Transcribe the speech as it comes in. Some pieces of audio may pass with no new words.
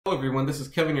Hello everyone, this is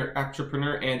Kevin, your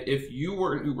entrepreneur, and if you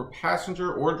were an Uber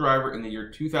passenger or driver in the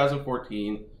year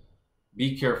 2014,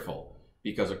 be careful,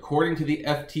 because according to the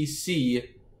FTC,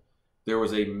 there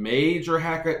was a major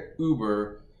hack at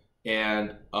Uber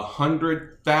and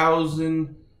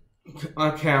 100,000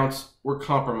 accounts were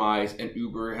compromised, and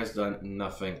Uber has done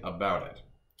nothing about it.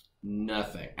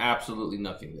 Nothing, absolutely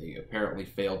nothing. They apparently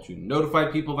failed to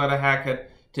notify people that a hack had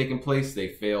taken place. They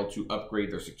failed to upgrade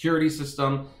their security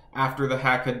system after the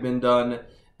hack had been done,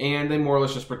 and they more or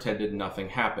less just pretended nothing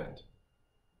happened.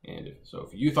 And so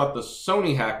if you thought the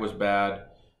Sony hack was bad,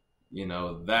 you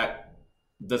know,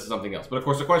 this is something else. But of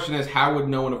course the question is, how would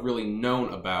no one have really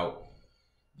known about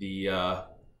the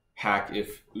hack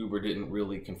if Uber didn't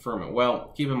really confirm it?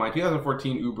 Well, keep in mind,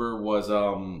 2014 Uber was,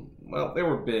 well, they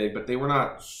were big, but they were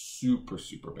not super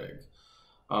big.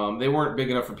 They weren't big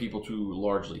enough for people to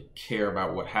largely care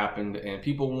about what happened, and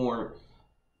people weren't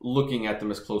looking at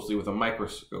them as closely with a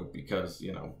microscope because,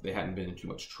 you know, they hadn't been in too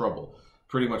much trouble.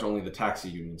 Pretty much only the taxi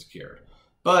unions cared.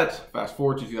 But fast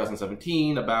forward to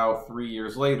 2017, about 3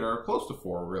 years later, close to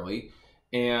 4 really,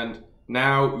 and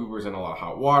now Uber's in a lot of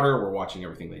hot water. We're watching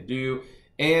everything they do.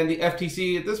 And the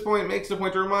FTC at this point makes a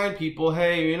point to remind people,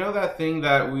 hey, you know that thing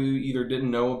that we either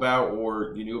didn't know about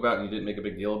or you knew about and you didn't make a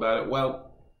big deal about it?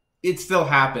 Well, it still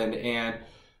happened, and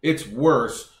it's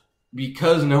worse.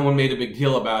 Because no one made a big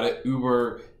deal about it,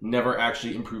 Uber never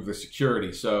actually improved their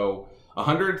security. So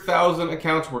 100,000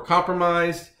 accounts were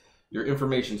compromised. Your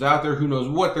information's out there. Who knows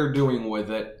what they're doing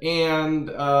with it? And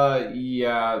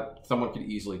yeah, someone could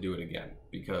easily do it again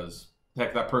because,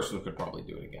 heck, that person could probably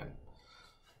do it again.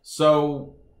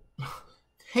 So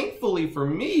thankfully for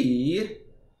me,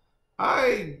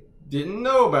 I didn't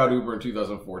know about Uber in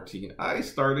 2014. I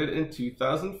started in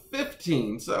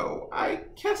 2015, so I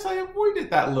guess I avoided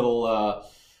that little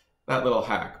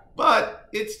hack. But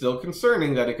it's still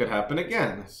concerning that it could happen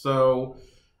again. So,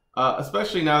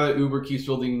 especially now that Uber keeps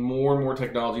building more and more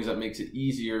technologies that makes it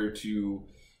easier to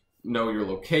know your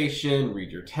location, read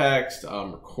your text,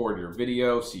 record your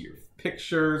video, see your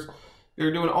pictures.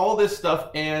 They're doing all this stuff,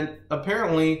 and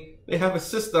apparently they have a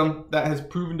system that has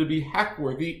proven to be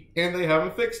hack-worthy, and they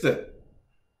haven't fixed it.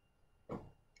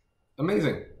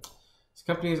 Amazing. This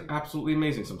company is absolutely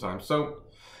amazing sometimes. So,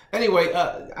 anyway,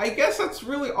 I guess that's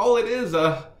really all it is.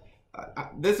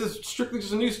 This is strictly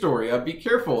just a news story. Be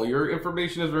careful. Your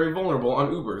information is very vulnerable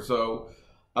on Uber. So,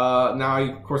 now,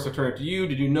 of course, I turn it to you.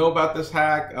 Did you know about this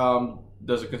hack?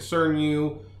 Does it concern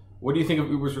you? What do you think of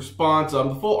Uber's response?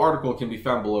 The full article can be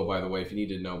found below, by the way, if you need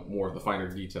to know more of the finer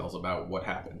details about what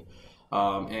happened.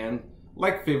 And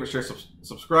like, favorite, share,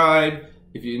 subscribe.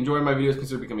 If you enjoy my videos,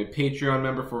 consider becoming a Patreon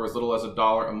member for as little as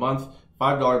 $1 a month.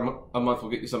 $5 a month will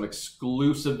get you some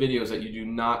exclusive videos that you do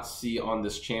not see on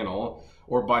this channel,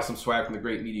 or buy some swag from the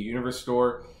Great Media Universe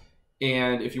store.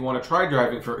 And if you want to try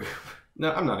driving for Uber,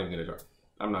 no, I'm not even going to drive.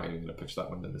 I'm not even going to pitch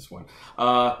that one to this one.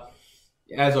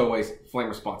 As always, flame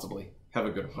responsibly. Have a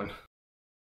good one.